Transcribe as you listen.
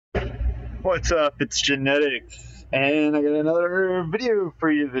What's up? It's Genetics, and I got another video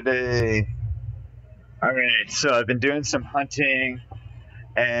for you today. Alright, so I've been doing some hunting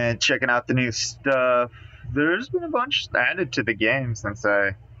and checking out the new stuff. There's been a bunch added to the game since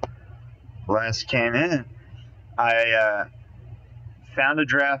I last came in. I found a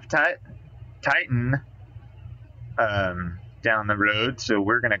draft titan down the road, so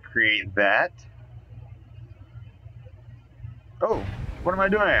we're going to create that. Oh, what am I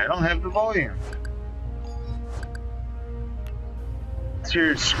doing? I don't have the volume. Let's hear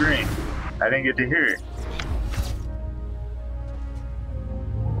your scream. I didn't get to hear it.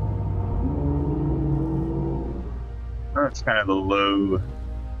 Oh, it's kind of a low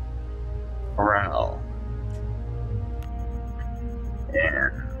growl.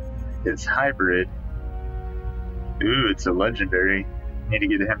 And it's hybrid. Ooh, it's a legendary. Need to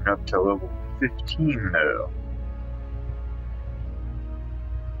get him up to level 15 though.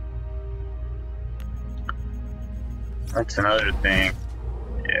 That's another thing.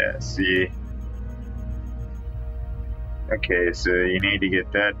 Yeah, see. Okay, so you need to get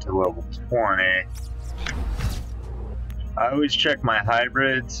that to level 20. I always check my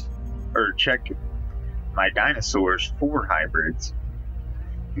hybrids, or check my dinosaurs for hybrids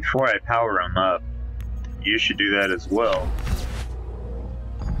before I power them up. You should do that as well.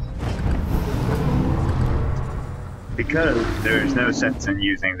 Because there's no sense in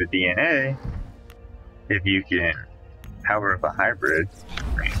using the DNA if you can power up a hybrid,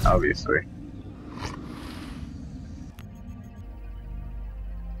 I mean, obviously.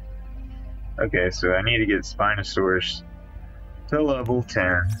 Okay, so I need to get Spinosaurus to level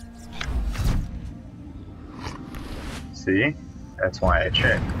 10. See? That's why I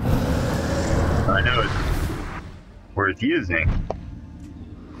checked. I know it's worth using.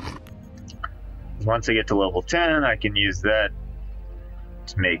 Once I get to level 10, I can use that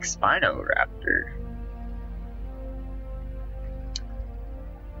to make Spinoraptor.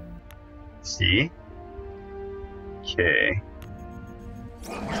 See? Okay.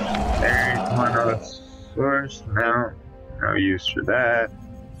 There's Monosaurus. No use for that.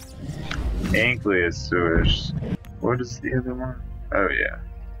 Ankylosaurus. What is the other one? Oh, yeah.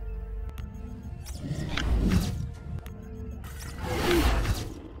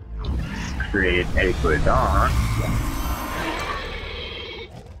 Let's create Aequidon.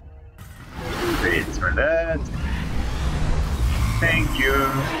 Create some of that. Thank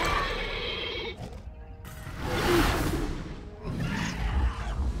you.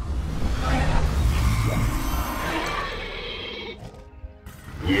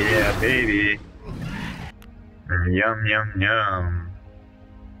 Yeah, baby. Yum, yum, yum.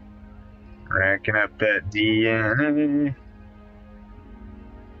 Racking up that DNA.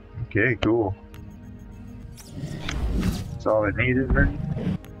 Okay, cool. That's all it needed, right?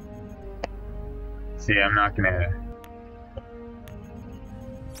 See, I'm not gonna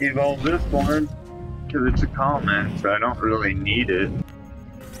evolve this one because it's a common, so I don't really need it.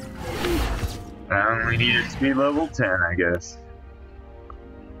 I only need it to be level 10, I guess.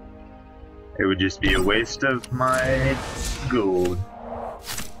 It would just be a waste of my gold.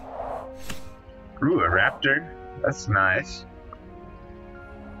 Ooh, a raptor. That's nice.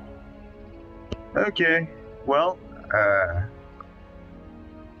 Okay, well,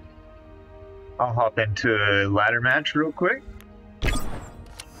 I'll hop into a ladder match real quick.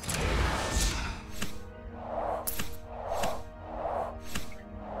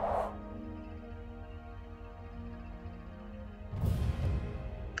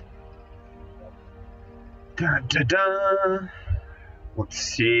 Dun, dun, dun. Let's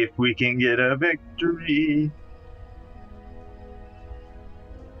see if we can get a victory.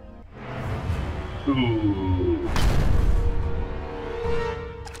 Ooh.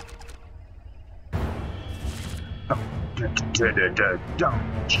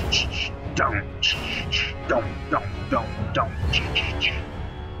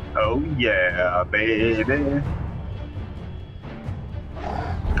 Oh yeah, baby.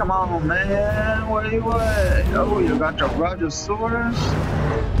 Come on, man. Where you at? Oh, you got your Brontosaurus?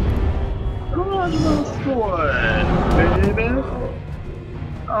 Brontosaurus, baby.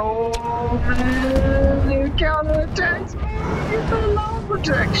 Oh, man. You counterattacks me. Get the long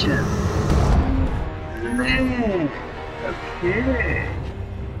protection. Man. Okay.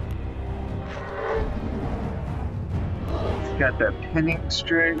 It's got that pinning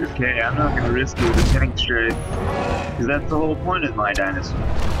strike. Okay, I'm not going to risk it with a pinning strike. Because that's the whole point of my dinosaur.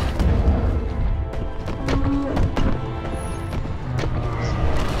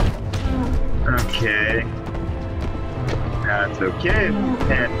 Okay. That's okay.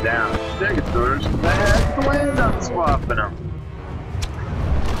 Hand down Stegosaurus. I have to land on swapping them.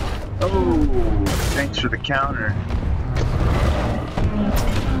 Oh, thanks for the counter.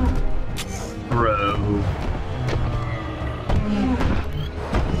 Bro.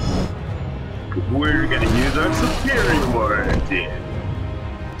 We're gonna use our superiority.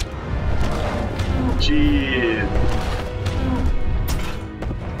 Jeez.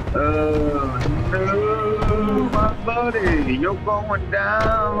 Oh no, my buddy, you're going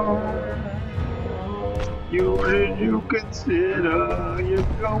down. Did you consider you're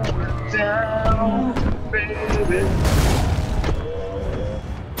going down, baby?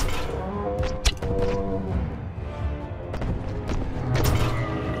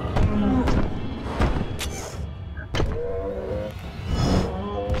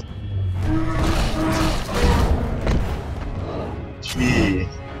 Jeez.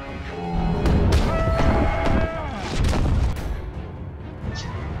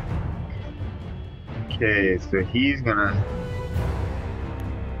 Okay, so he's gonna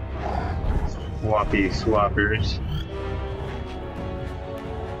swappy swappers.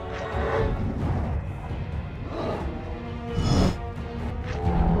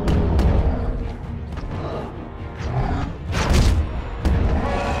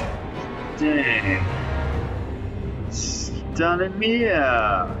 Dang. Stunning me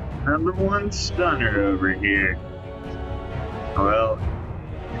out. #1 stunner over here. Well,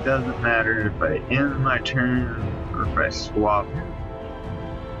 it doesn't matter if I end my turn or if I swap him.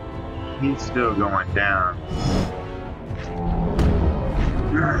 He's still going down.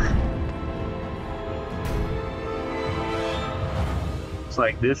 Looks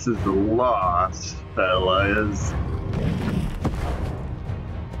like this is the loss, fellas.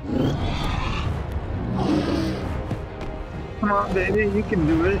 Come on, baby, you can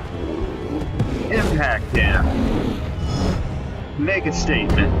do it. Impact him. Make a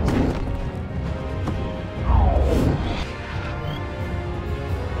statement.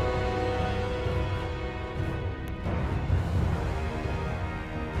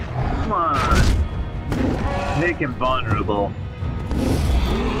 Come on. Make him vulnerable.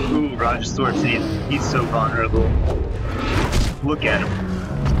 Ooh, Roger Swordsman, he's so vulnerable. Look at him.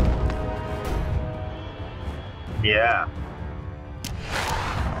 Yeah.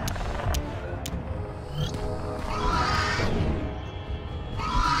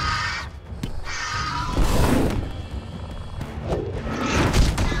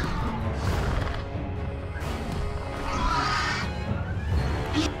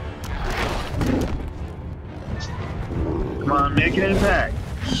 Come on, make an impact.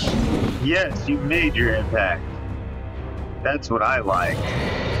 Yes, you made your impact. That's what I like.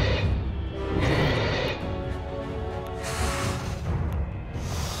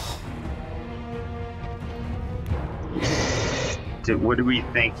 What do we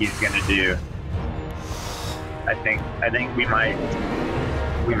think he's gonna do? I think we might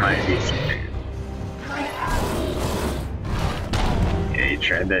be screwed. Yeah, he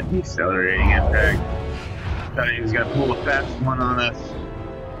tried that decelerating impact. Thought he was gonna pull a fast one on us.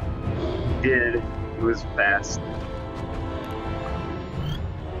 He did. It was fast.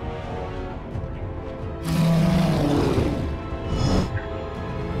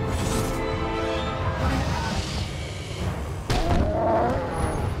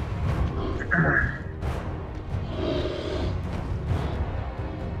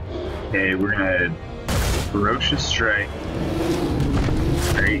 Okay, we're gonna ferocious strike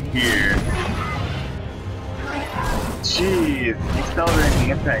right here. Jeez, accelerating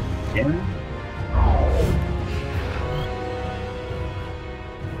impact again?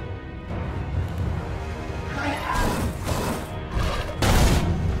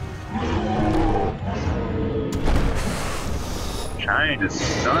 Trying to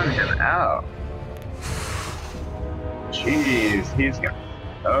stun him out. Jeez, he's gonna.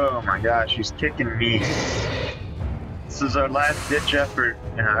 Oh my gosh, he's kicking me. This is our last ditch effort,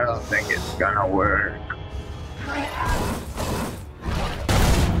 and I don't think it's gonna work.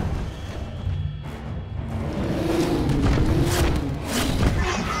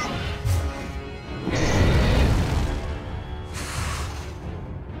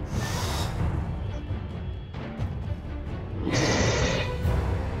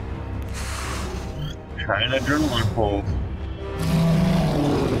 Trying an adrenaline pulse.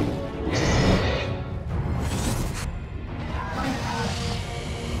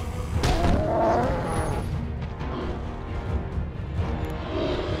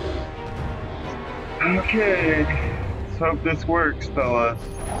 Okay, let's hope this works, fella.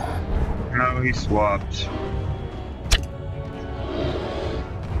 No, he swapped.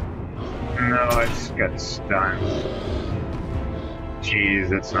 No, I just got stunned. Jeez,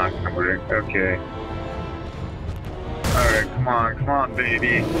 that's not gonna work. Okay. Alright, come on,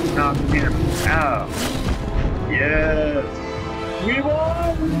 baby. Knock him out. Yes. We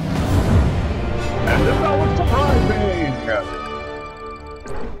won! And that was surprising.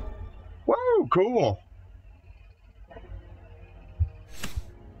 Whoa, cool.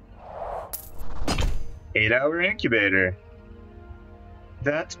 Eight-hour incubator.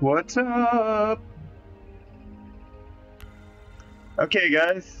 That's what's up. Okay,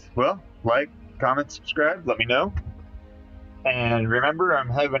 guys. Well, like, comment, subscribe. Let me know. And remember, I'm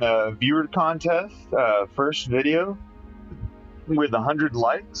having a viewer contest. First video with 100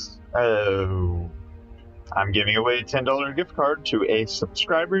 likes. I'm giving away a $10 gift card to a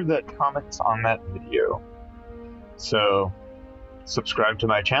subscriber that comments on that video. So, subscribe to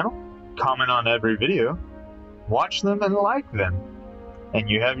my channel, comment on every video, watch them and like them, and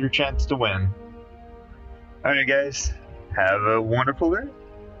you have your chance to win. Alright guys, have a wonderful day.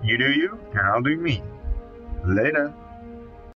 You do you, and I'll do me. Later.